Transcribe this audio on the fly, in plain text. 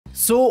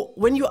So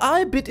when you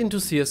are a bit into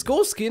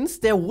CSGO skins,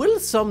 there will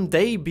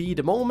someday be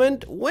the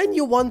moment when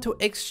you want to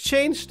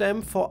exchange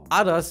them for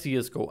other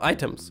CSGO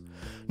items.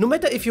 No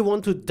matter if you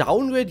want to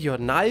downgrade your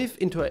knife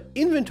into an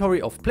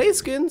inventory of play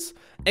skins,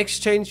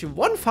 exchange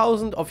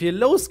 1000 of your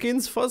low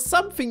skins for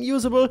something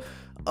usable,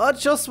 or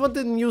just want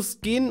a new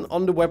skin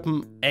on the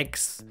weapon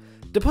X.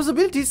 The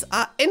possibilities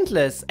are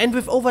endless, and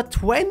with over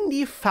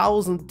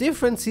 20,000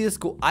 different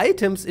CSGO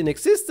items in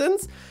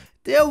existence,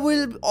 there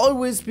will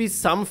always be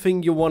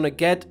something you want to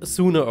get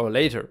sooner or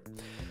later.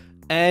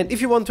 And if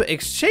you want to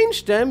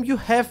exchange them, you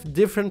have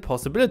different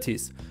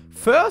possibilities.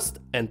 First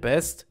and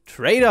best,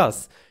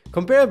 traders.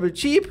 Comparable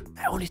cheap,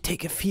 I only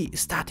take a fee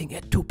starting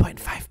at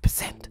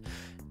 2.5%.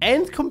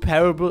 And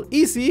comparable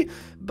easy,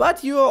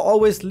 but you are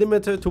always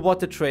limited to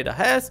what the trader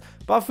has.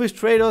 But with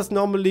traders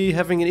normally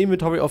having an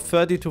inventory of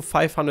 30 to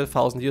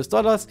 500,000 US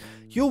dollars,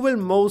 you will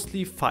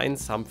mostly find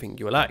something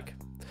you like.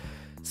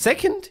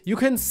 Second, you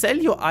can sell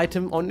your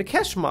item on the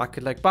cash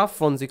market like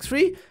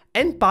buff163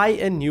 and buy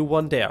a new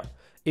one there.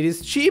 It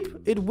is cheap,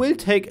 it will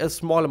take a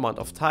small amount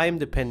of time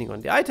depending on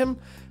the item.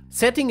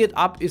 Setting it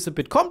up is a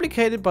bit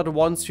complicated, but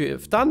once you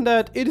have done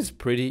that, it is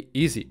pretty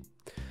easy.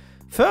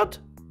 Third,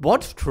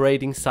 bot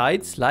trading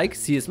sites like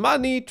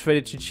CS.MONEY,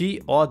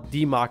 TradeGG or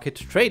dmarket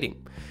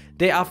trading.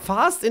 They are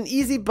fast and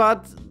easy,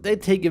 but they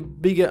take a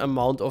bigger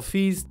amount of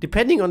fees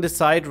depending on the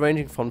site,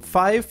 ranging from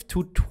 5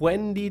 to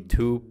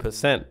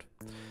 22%.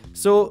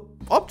 So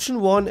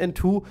option 1 and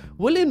 2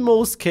 will in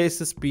most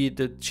cases be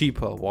the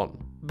cheaper one.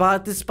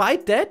 But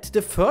despite that,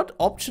 the third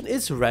option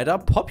is rather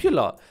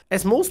popular,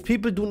 as most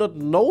people do not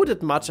know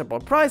that much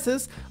about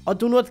prices or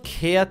do not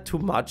care too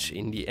much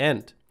in the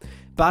end.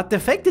 But the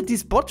fact that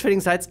these bot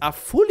trading sites are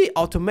fully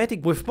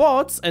automatic with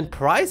bots and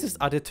prices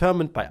are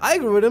determined by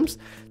algorithms,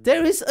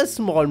 there is a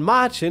small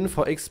margin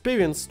for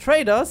experienced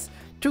traders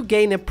to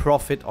gain a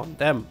profit on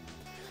them.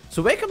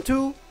 So welcome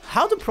to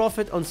how to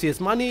profit on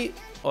CS.MONEY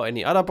or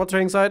any other bot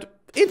trading site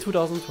in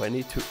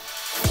 2022.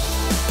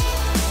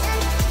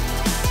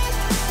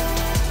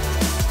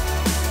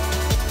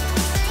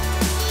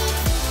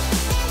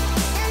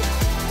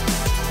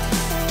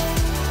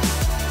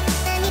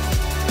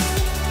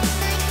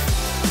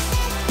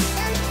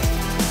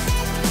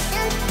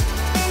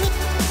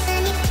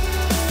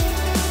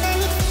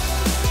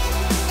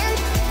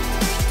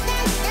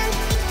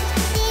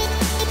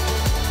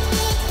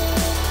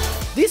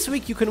 This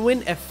week you can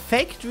win a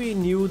factory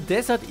new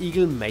Desert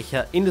Eagle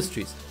Mecha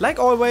Industries. Like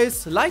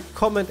always, like,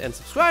 comment and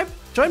subscribe,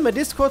 join my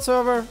Discord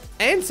server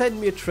and send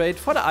me a trade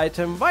for the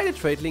item via the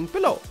trade link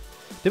below.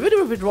 The video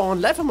will be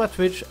drawn live on my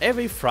Twitch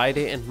every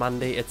Friday and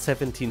Monday at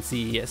 17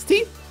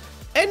 CEST.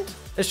 And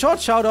a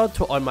short shout out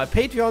to all my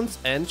Patreons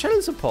and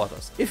channel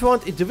supporters. If you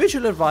want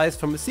individual advice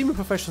from a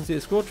semi-professional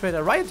CSGO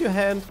trader right at your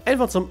hand and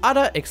want some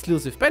other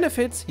exclusive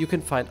benefits, you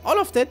can find all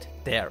of that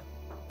there.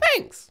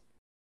 Thanks!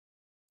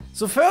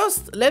 So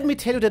first, let me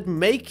tell you that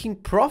making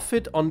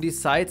profit on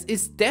these sites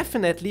is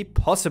definitely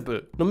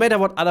possible. No matter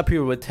what other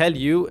people will tell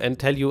you,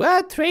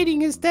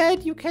 trading is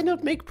dead, you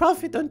cannot make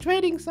profit on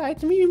trading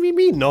sites,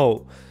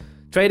 No.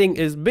 Trading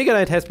is bigger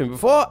than it has been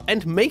before,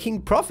 and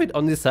making profit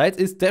on these sites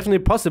is definitely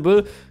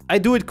possible. I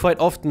do it quite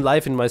often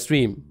live in my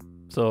stream.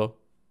 So,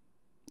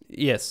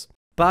 yes.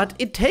 But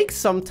it takes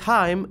some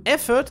time,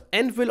 effort,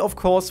 and will of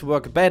course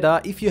work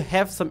better if you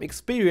have some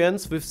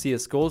experience with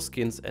CSGO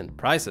skins and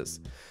prices.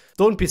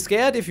 Don't be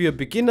scared if you're a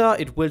beginner,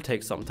 it will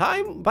take some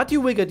time, but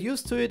you will get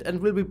used to it and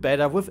will be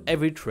better with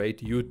every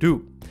trade you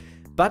do.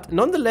 But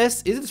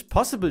nonetheless, it is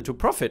possible to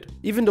profit,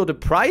 even though the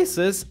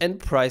prices and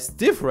price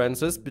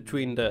differences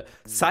between the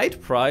site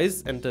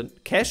price and the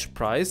cash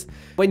price,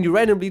 when you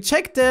randomly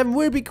check them,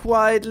 will be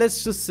quite,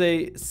 let's just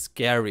say,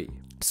 scary.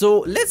 So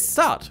let's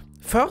start.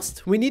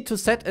 First, we need to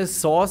set a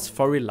source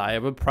for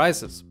reliable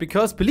prices,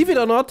 because believe it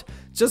or not,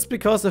 just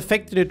because a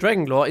factory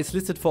Dragon Lore is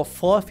listed for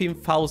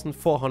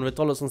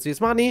 $14,400 on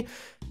CS.MONEY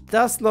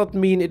does not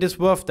mean it is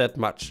worth that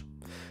much.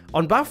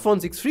 On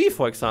buff163,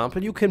 for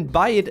example, you can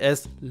buy it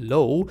as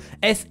low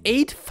as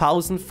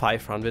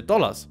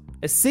 $8,500,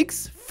 a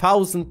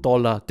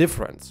 $6,000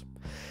 difference.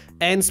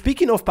 And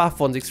speaking of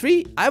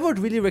buff163, I would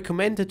really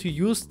recommend that you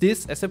use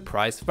this as a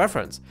price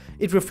reference.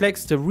 It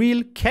reflects the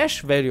real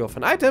cash value of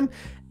an item,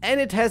 and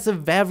it has a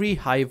very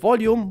high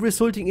volume,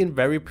 resulting in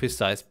very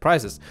precise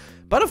prices.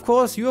 But of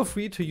course, you are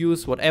free to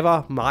use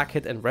whatever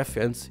market and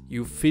reference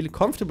you feel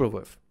comfortable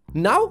with.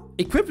 Now,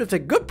 equipped with a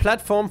good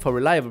platform for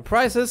reliable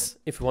prices,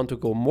 if you want to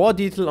go more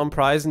detail on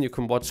pricing, you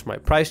can watch my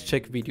price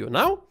check video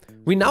now.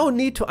 We now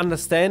need to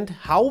understand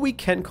how we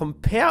can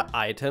compare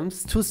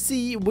items to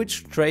see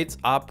which trades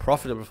are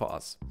profitable for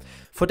us.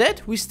 For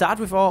that, we start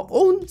with our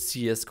own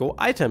CSGO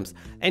items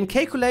and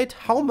calculate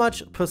how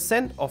much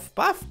 % of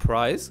buff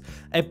price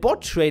a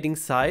bot trading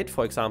site,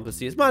 for example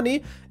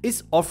CS.MONEY,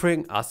 is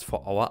offering us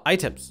for our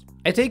items.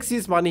 I take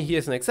CS.MONEY here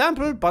as an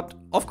example, but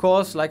of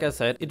course, like I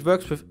said, it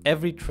works with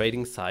every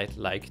trading site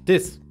like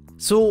this.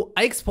 So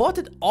I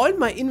exported all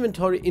my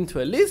inventory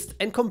into a list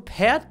and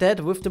compared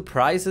that with the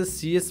prices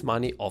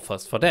CS.MONEY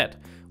offers for that.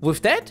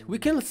 With that, we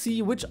can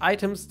see which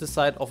items the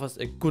site offers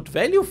a good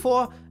value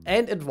for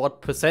and at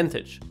what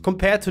percentage,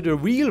 compared to the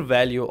real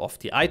value of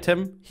the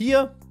item,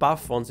 here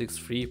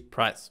BUF163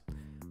 price.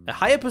 A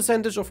higher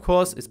percentage of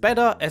course is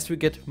better as we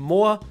get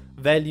more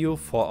value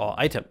for our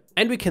item.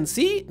 And we can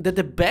see that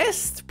the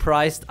best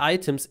priced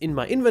items in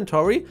my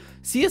inventory,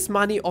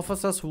 CS.MONEY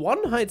offers us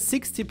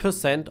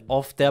 160%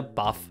 of their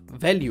buff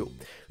value.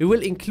 We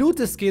will include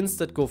the skins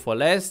that go for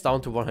less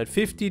down to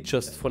 150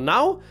 just for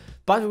now,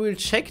 but we will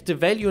check the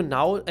value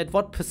now at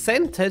what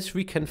percentage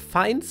we can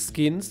find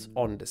skins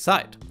on the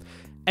site.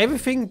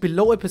 Everything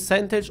below a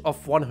percentage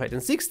of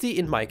 160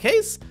 in my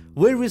case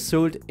will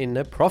result in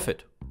a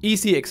profit.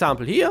 Easy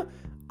example here.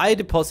 I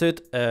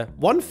deposit a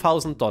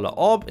 $1,000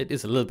 orb, it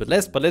is a little bit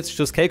less, but let's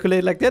just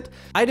calculate like that.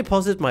 I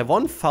deposit my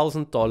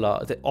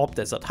 $1,000 Orb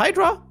Desert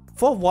Hydra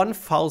for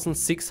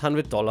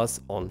 $1,600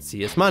 on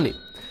CS.MONEY.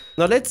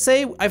 Now let's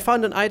say I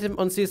found an item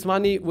on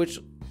CS.MONEY which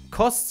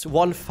costs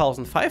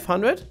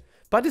 1,500,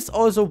 but it's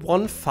also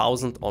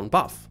 1,000 on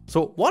buff.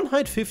 So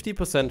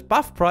 150%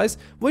 buff price,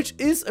 which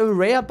is a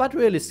rare but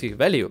realistic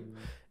value.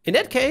 In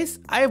that case,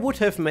 I would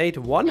have made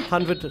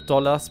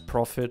 $100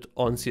 profit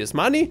on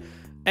CS.MONEY.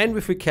 And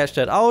if we cash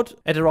that out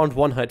at around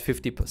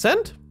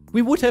 150%,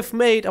 we would have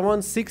made around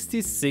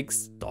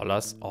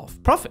 $66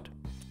 of profit.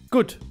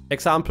 Good,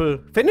 example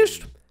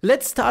finished.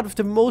 Let's start with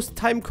the most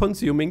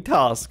time-consuming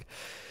task.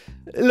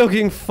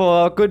 Looking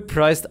for good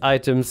priced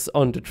items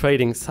on the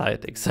trading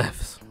site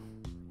itself.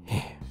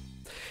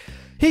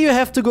 Here you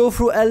have to go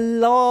through a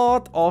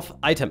lot of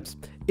items.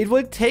 It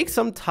will take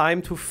some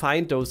time to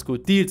find those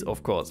good deals,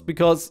 of course,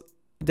 because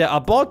there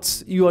are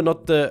bots, you are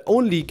not the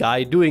only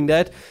guy doing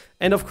that.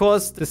 And of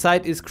course, the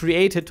site is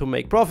created to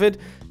make profit,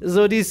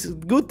 so these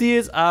good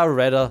deals are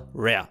rather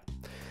rare.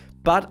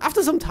 But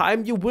after some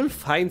time, you will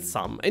find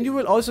some, and you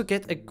will also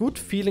get a good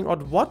feeling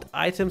on what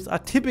items are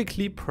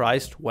typically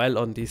priced well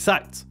on these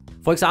sites.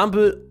 For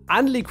example,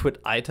 unliquid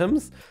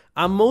items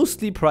are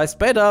mostly priced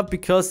better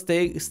because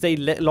they stay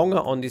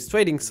longer on these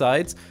trading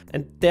sites,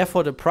 and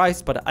therefore the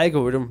price by the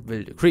algorithm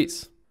will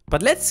decrease.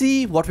 But let's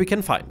see what we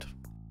can find.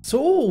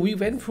 So we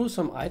went through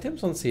some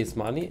items on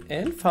CS.MONEY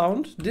and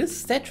found this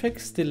static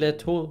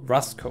stiletto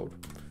rust code.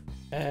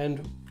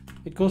 And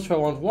it goes for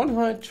around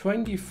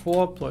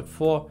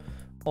 124.4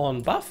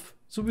 on buff.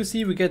 So we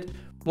see we get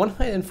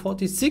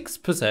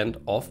 146%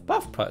 of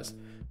buff price,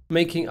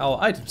 making our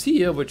items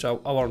here, which are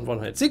around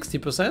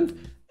 160%,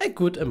 a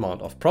good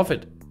amount of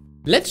profit.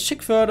 Let's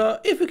check further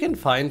if we can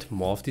find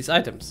more of these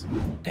items.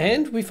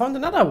 And we found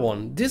another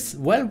one, this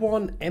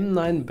well-worn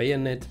M9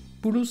 bayonet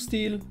blue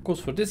steel goes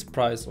for this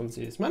price on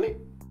CS.MONEY,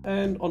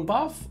 and on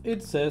buff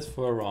it says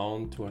for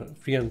around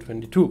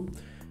 322.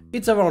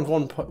 It's around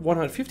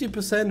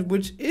 150%,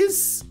 which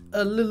is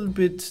a little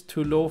bit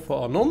too low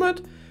for our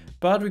nomad,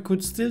 but we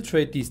could still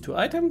trade these two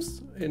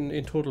items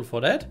in total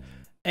for that,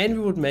 and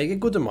we would make a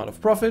good amount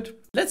of profit.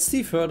 Let's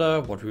see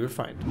further what we will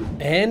find.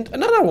 And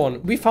another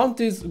one, we found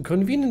this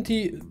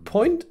conveniently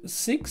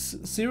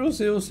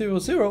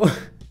 0.60000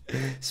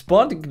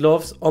 Sport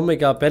Gloves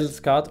Omega Battle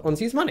Scar on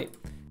CS.MONEY.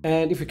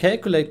 And if you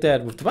calculate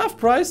that with the buff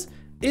price,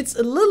 it's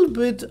a little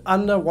bit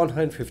under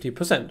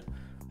 150%.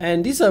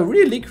 And these are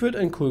really liquid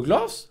and cool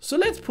gloves, so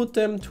let's put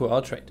them to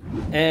our trade.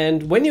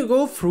 And when you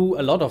go through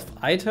a lot of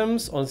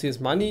items on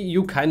CS.MONEY,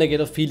 you kinda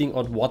get a feeling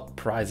on what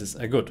prices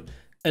are good.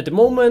 At the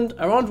moment,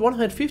 around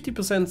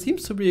 150%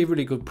 seems to be a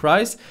really good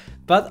price,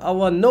 but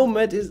our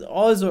nomad is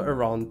also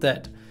around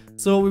that.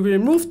 So we will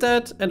remove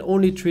that and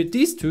only trade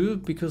these two,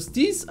 because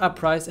these are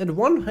priced at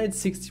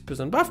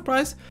 160% buff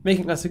price,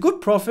 making us a good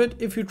profit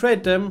if you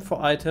trade them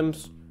for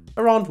items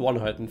around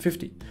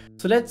 150.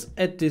 So let's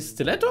add this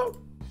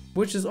stiletto,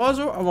 which is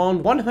also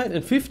around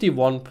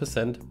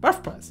 151%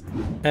 buff price.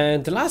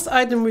 And the last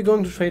item we're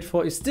going to trade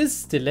for is this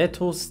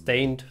stiletto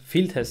stained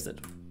field tested,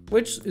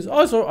 which is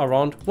also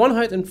around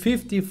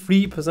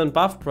 153%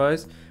 buff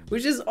price,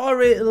 which is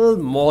already a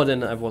little more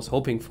than I was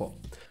hoping for.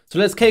 So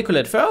let's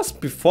calculate first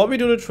before we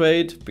do the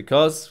trade,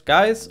 because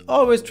guys,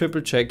 always triple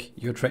check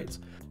your trades.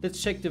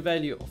 Let's check the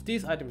value of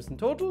these items in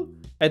total,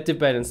 add the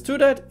balance to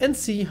that, and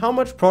see how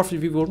much profit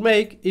we would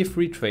make if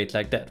we trade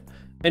like that.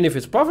 And if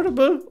it's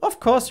profitable, of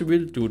course we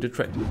will do the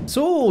trade.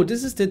 So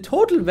this is the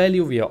total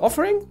value we are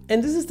offering,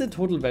 and this is the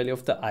total value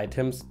of the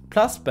items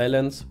plus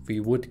balance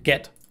we would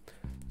get.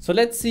 So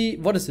let's see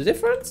what is the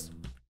difference.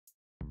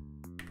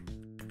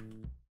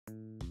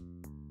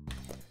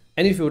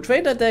 And if you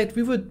trade at that,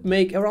 we would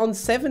make around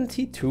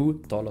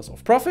 $72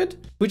 of profit,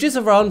 which is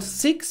around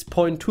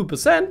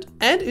 6.2%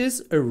 and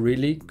is a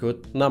really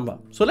good number.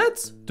 So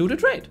let's do the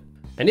trade.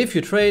 And if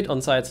you trade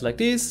on sites like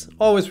this,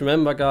 always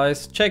remember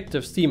guys, check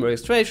the Steam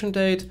registration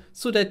date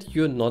so that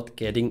you're not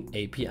getting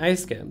API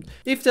scammed.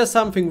 If there's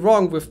something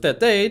wrong with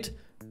that date,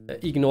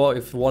 ignore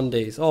if one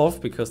day is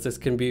off, because this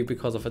can be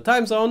because of a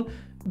time zone.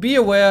 Be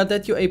aware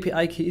that your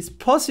API key is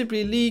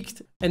possibly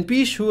leaked, and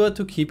be sure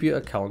to keep your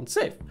account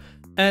safe.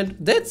 And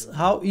that's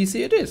how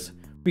easy it is.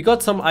 We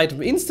got some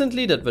items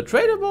instantly that were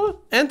tradable,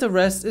 and the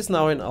rest is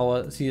now in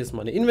our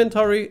CS.MONEY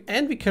inventory,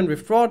 and we can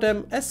withdraw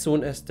them as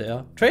soon as they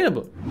are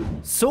tradable.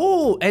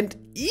 So, and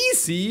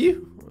easy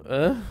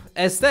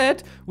as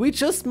that, we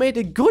just made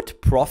a good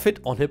profit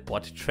on a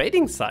bot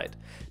trading site.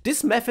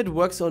 This method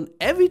works on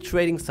every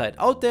trading site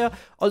out there,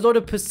 although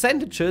the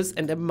percentages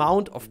and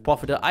amount of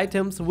profited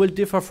items will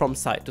differ from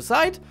site to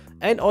site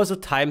and also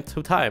time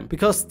to time,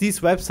 because these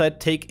websites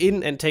take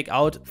in and take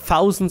out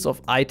thousands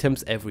of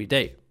items every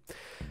day.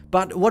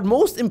 But what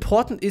most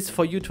important is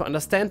for you to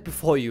understand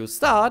before you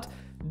start,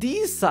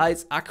 these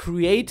sites are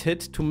created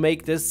to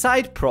make the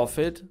site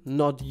profit,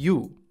 not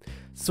you.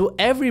 So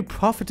every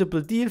profitable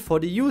deal for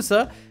the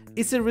user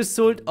is a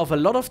result of a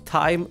lot of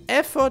time,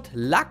 effort,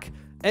 luck,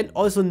 and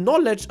also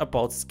knowledge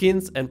about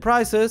skins and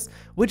prices,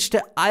 which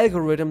the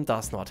algorithm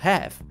does not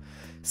have.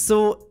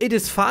 So it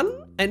is fun,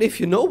 and if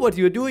you know what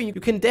you're doing,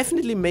 you can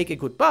definitely make a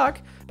good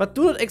buck, but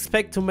do not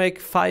expect to make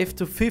 5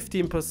 to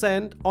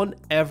 15% on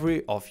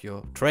every of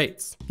your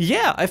trades.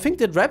 Yeah, I think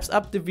that wraps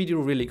up the video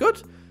really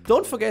good.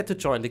 Don't forget to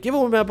join the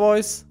giveaway, my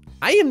boys.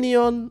 I am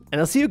Neon, and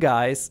I'll see you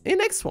guys in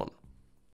the next one.